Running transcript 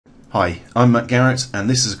Hi, I'm Matt Garrett and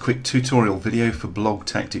this is a quick tutorial video for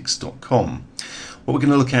blogtactics.com. What we're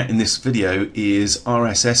going to look at in this video is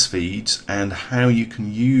RSS feeds and how you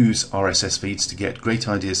can use RSS feeds to get great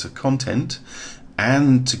ideas for content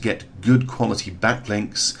and to get good quality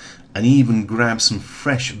backlinks and even grab some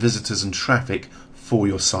fresh visitors and traffic for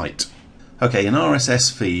your site. Okay, an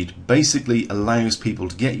RSS feed basically allows people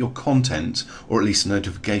to get your content, or at least a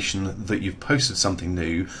notification that you've posted something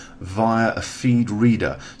new, via a feed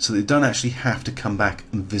reader, so they don't actually have to come back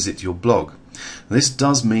and visit your blog. This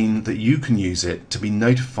does mean that you can use it to be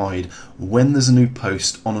notified when there's a new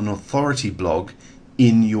post on an authority blog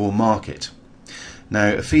in your market.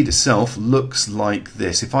 Now, a feed itself looks like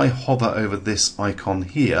this. If I hover over this icon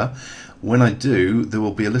here, when I do, there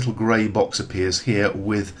will be a little grey box appears here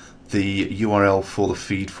with the URL for the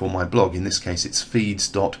feed for my blog. In this case it's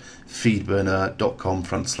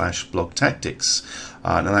feeds.feedburner.com/blogtactics.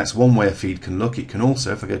 Now that's one way a feed can look. It can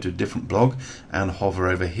also, if I go to a different blog and hover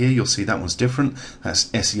over here, you'll see that one's different. That's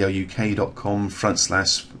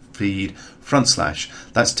seouk.com/feed/.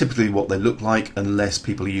 That's typically what they look like unless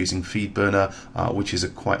people are using FeedBurner, which is a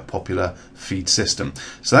quite popular feed system.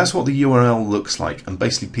 So that's what the URL looks like, and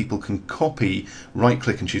basically people can copy, right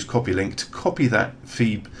click and choose copy link to copy that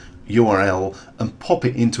feed URL and pop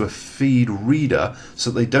it into a feed reader so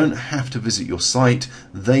they don't have to visit your site.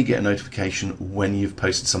 They get a notification when you've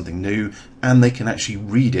posted something new and they can actually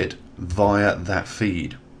read it via that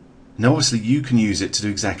feed. Now obviously you can use it to do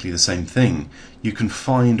exactly the same thing. You can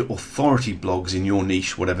find authority blogs in your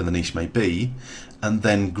niche, whatever the niche may be, and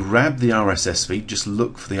then grab the RSS feed, just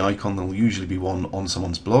look for the icon, there'll usually be one on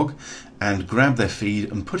someone's blog, and grab their feed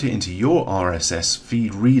and put it into your RSS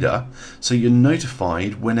feed reader so you're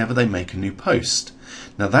notified whenever they make a new post.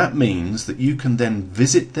 Now that means that you can then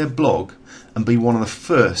visit their blog and be one of the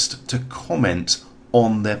first to comment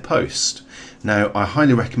on their post. Now I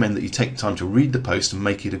highly recommend that you take the time to read the post and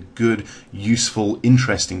make it a good, useful,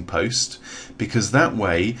 interesting post, because that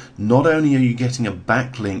way not only are you getting a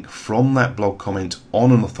backlink from that blog comment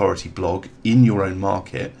on an authority blog in your own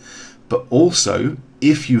market, but also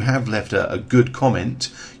if you have left a good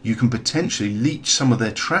comment, you can potentially leech some of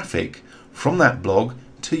their traffic from that blog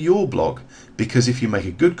to your blog, because if you make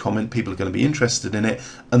a good comment, people are going to be interested in it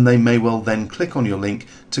and they may well then click on your link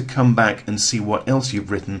to come back and see what else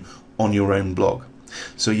you've written on your own blog.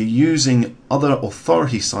 So you're using other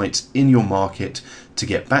authority sites in your market to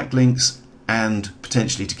get backlinks and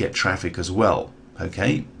potentially to get traffic as well.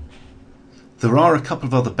 Okay. There are a couple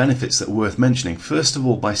of other benefits that are worth mentioning. First of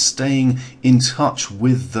all, by staying in touch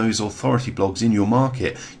with those authority blogs in your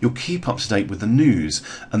market, you'll keep up to date with the news,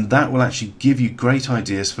 and that will actually give you great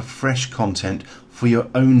ideas for fresh content for your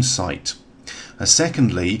own site.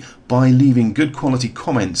 Secondly, by leaving good quality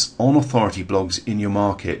comments on authority blogs in your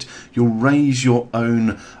market, you'll raise your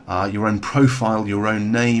own profile, your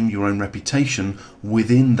own name, your own reputation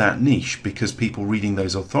within that niche, because people reading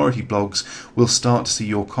those authority blogs will start to see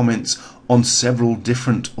your comments on several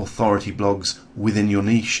different authority blogs within your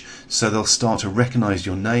niche, so they'll start to recognize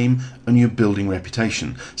your name and you're building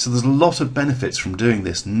reputation. So there's a lot of benefits from doing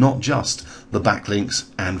this, not just the backlinks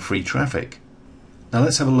and free traffic. Now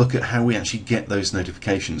let's have a look at how we actually get those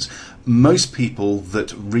notifications. Most people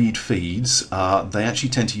that read feeds, they actually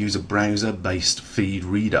tend to use a browser-based feed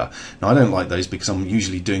reader. Now I don't like those because I'm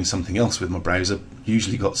usually doing something else with my browser,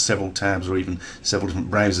 usually got several tabs or even several different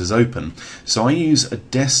browsers open. So I use a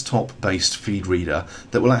desktop-based feed reader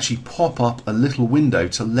that will actually pop up a little window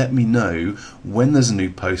to let me know when there's a new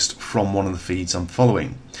post from one of the feeds I'm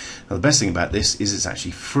following. Now the best thing about this is it's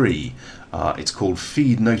actually free. It's called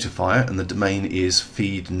Feed Notifier and the domain is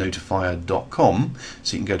feednotifier.com.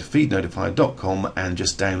 So you can go to feednotifier.com and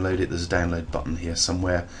just download it. There's a download button here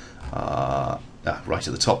somewhere right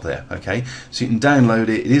at the top there. Okay, so you can download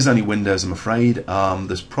it. It is only Windows, I'm afraid.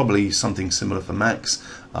 There's probably something similar for Macs,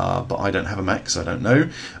 but I don't have a Mac, so I don't know.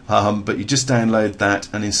 But you just download that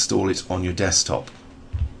and install it on your desktop.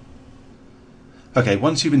 Okay,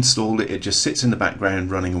 once you've installed it, it just sits in the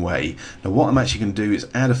background running away. Now what I'm actually going to do is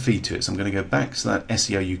add a feed to it. So I'm going to go back to that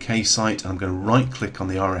SEO UK site and I'm going to right click on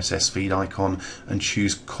the RSS feed icon and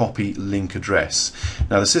choose copy link address.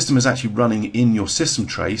 Now the system is actually running in your system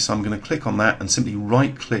tray, so I'm going to click on that and simply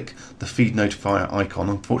right click the feed notifier icon.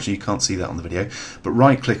 Unfortunately you can't see that on the video, but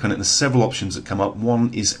right click on it and there's several options that come up.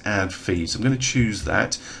 One is add feed, so I'm going to choose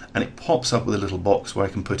that and it pops up with a little box where I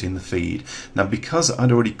can put in the feed. Now because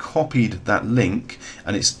I'd already copied that link link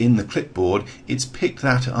and it's in the clipboard, it's picked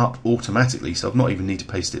that up automatically, so I've not even need to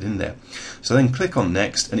paste it in there. So then click on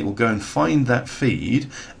next and it will go and find that feed,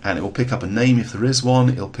 and it will pick up a name if there is one,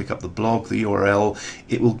 it'll pick up the blog, the URL,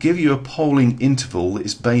 it will give you a polling interval that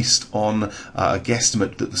is based on a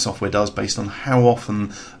guesstimate that the software does based on how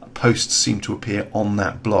often posts seem to appear on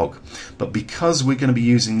that blog. But because we're going to be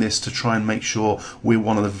using this to try and make sure we're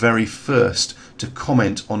one of the very first to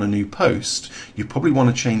comment on a new post, you probably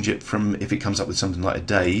want to change it from, if it comes up with something like a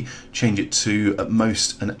day, change it to at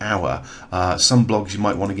most an hour. Some blogs you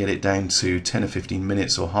might want to get it down to 10 or 15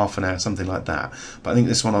 minutes or half an hour, something like that. But I think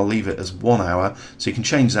this one I'll leave it as 1 hour, so you can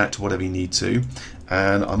change that to whatever you need to.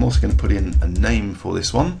 And I'm also going to put in a name for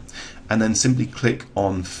this one, and then simply click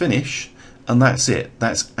on finish. And that's it.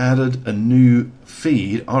 That's added a new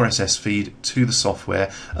feed, RSS feed, to the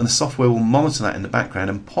software, and the software will monitor that in the background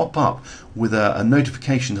and pop up with a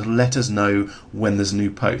notification to let us know when there's a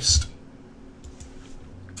new post.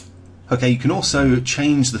 Okay, you can also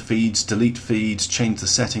change the feeds, delete feeds, change the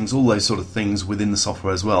settings, all those sort of things within the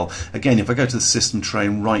software as well. Again, if I go to the system tray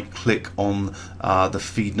and right click on the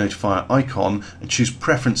feed notifier icon and choose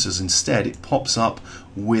preferences instead, it pops up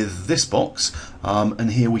with this box,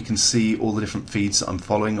 and here we can see all the different feeds that I'm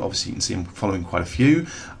following. Obviously you can see I'm following quite a few,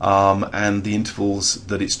 and the intervals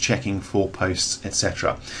that it's checking for posts,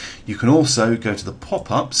 etc. You can also go to the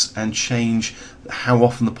pop-ups and change how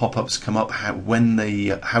often the pop-ups come up, how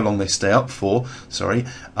long they stay up for,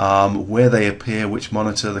 where they appear, which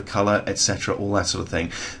monitor, the color, etc., all that sort of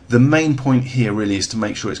thing. The main point here really is to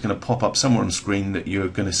make sure it's going to pop up somewhere on the screen that you're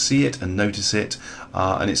going to see it and notice it,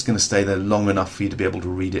 and it's going to stay there long enough for you to be able to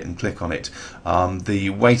read it and click on it. The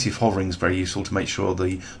wait if hovering is very useful to make sure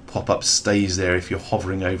the pop-up stays there if you're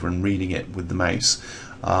hovering over and reading it with the mouse.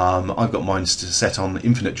 I've got mine set on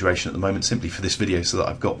infinite duration at the moment, simply for this video, so that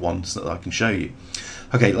I've got one so that I can show you.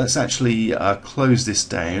 Okay, let's actually close this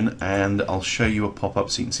down and I'll show you a pop-up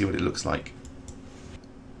so you can see what it looks like.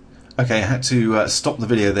 Okay, I had to stop the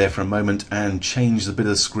video there for a moment and change the bit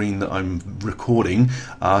of the screen that I'm recording,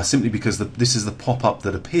 simply because this is the pop-up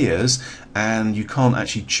that appears and you can't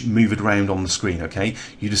actually move it around on the screen. Okay,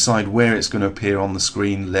 you decide where it's going to appear on the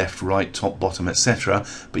screen, left, right, top, bottom, etc.,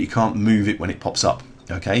 but you can't move it when it pops up.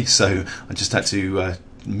 Okay, so I just had to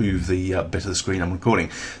move the bit of the screen I'm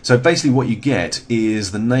recording. So basically what you get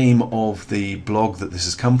is the name of the blog that this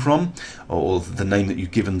has come from, or the name that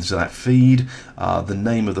you've given to that feed, the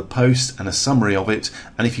name of the post and a summary of it,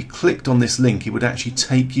 and if you clicked on this link it would actually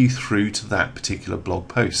take you through to that particular blog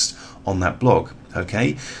post on that blog.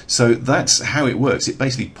 Okay, so that's how it works. It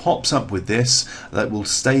basically pops up with this that will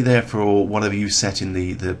stay there for whatever you set in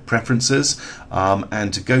the preferences,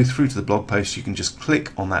 and to go through to the blog post you can just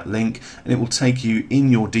click on that link and it will take you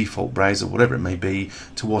in your default browser, whatever it may be,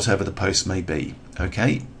 to whatever the post may be.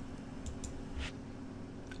 Okay.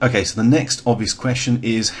 Okay, so the next obvious question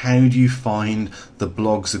is, how do you find the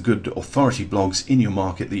blogs, the good authority blogs in your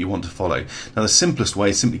market that you want to follow? Now the simplest way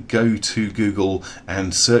is simply go to Google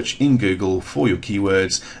and search in Google for your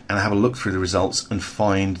keywords and have a look through the results and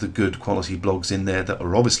find the good quality blogs in there that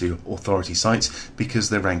are obviously authority sites because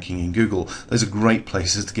they're ranking in Google. Those are great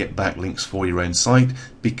places to get backlinks for your own site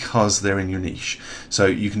because they're in your niche. So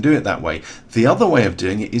you can do it that way. The other way of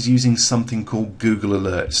doing it is using something called Google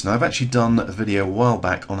Alerts. Now I've actually done a video a while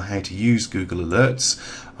back on how to use Google Alerts.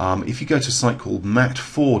 If you go to a site called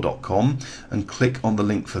mat4.com and click on the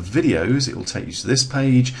link for videos, it will take you to this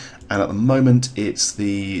page, and at the moment it's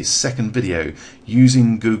the second video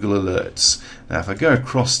using Google Alerts. Now if I go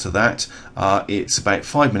across to that, it's about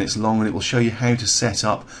 5 minutes long and it will show you how to set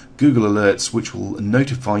up Google Alerts, which will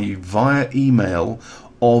notify you via email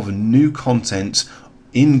of new content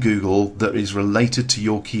in Google that is related to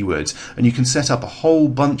your keywords, and you can set up a whole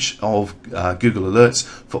bunch of Google Alerts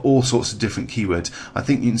for all sorts of different keywords. I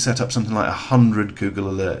think you can set up something like 100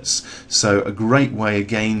 Google Alerts, so a great way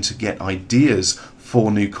again to get ideas for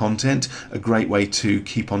new content, a great way to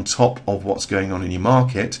keep on top of what's going on in your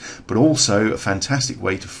market, but also a fantastic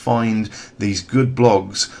way to find these good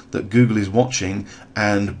blogs that Google is watching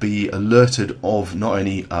and be alerted of not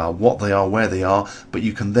only what they are, where they are, but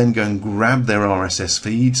you can then go and grab their RSS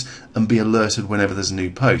feeds and be alerted whenever there's a new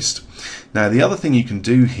post. Now the other thing you can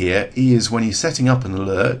do here is when you're setting up an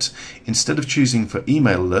alert, instead of choosing for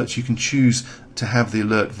email alerts, you can choose to have the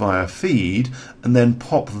alert via feed and then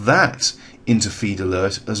pop that into feed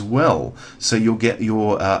alert as well, so you'll get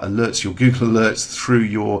your alerts, your Google alerts through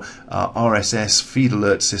your RSS feed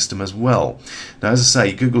alert system as well. Now as I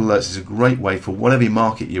say, Google Alerts is a great way for whatever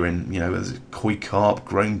market you're in, you know, koi carp,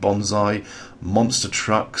 growing bonsai, monster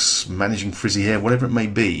trucks, managing frizzy hair, whatever it may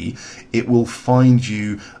be, it will find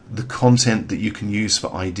you the content that you can use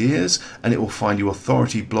for ideas, and it will find you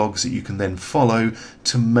authority blogs that you can then follow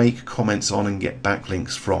to make comments on and get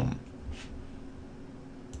backlinks from.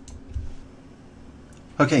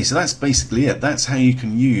 Okay, so that's basically it. That's how you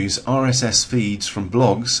can use RSS feeds from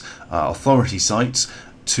blogs, authority sites,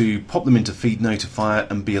 to pop them into Feed Notifier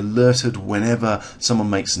and be alerted whenever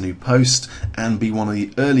someone makes a new post, and be one of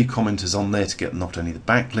the early commenters on there to get not only the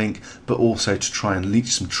backlink but also to try and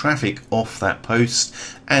leech some traffic off that post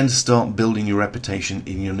and start building your reputation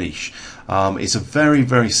in your niche. It's a very,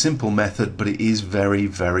 very simple method, but it is very,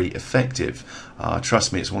 very effective.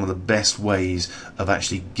 Trust me, it's one of the best ways of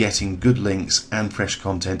actually getting good links and fresh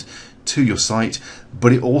content to your site,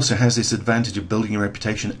 but it also has this advantage of building your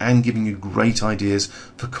reputation and giving you great ideas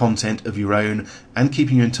for content of your own and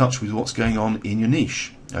keeping you in touch with what's going on in your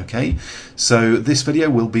niche. Okay, so this video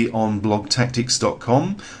will be on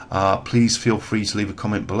blogtactics.com. Please feel free to leave a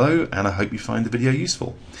comment below, and I hope you find the video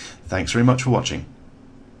useful. Thanks very much for watching.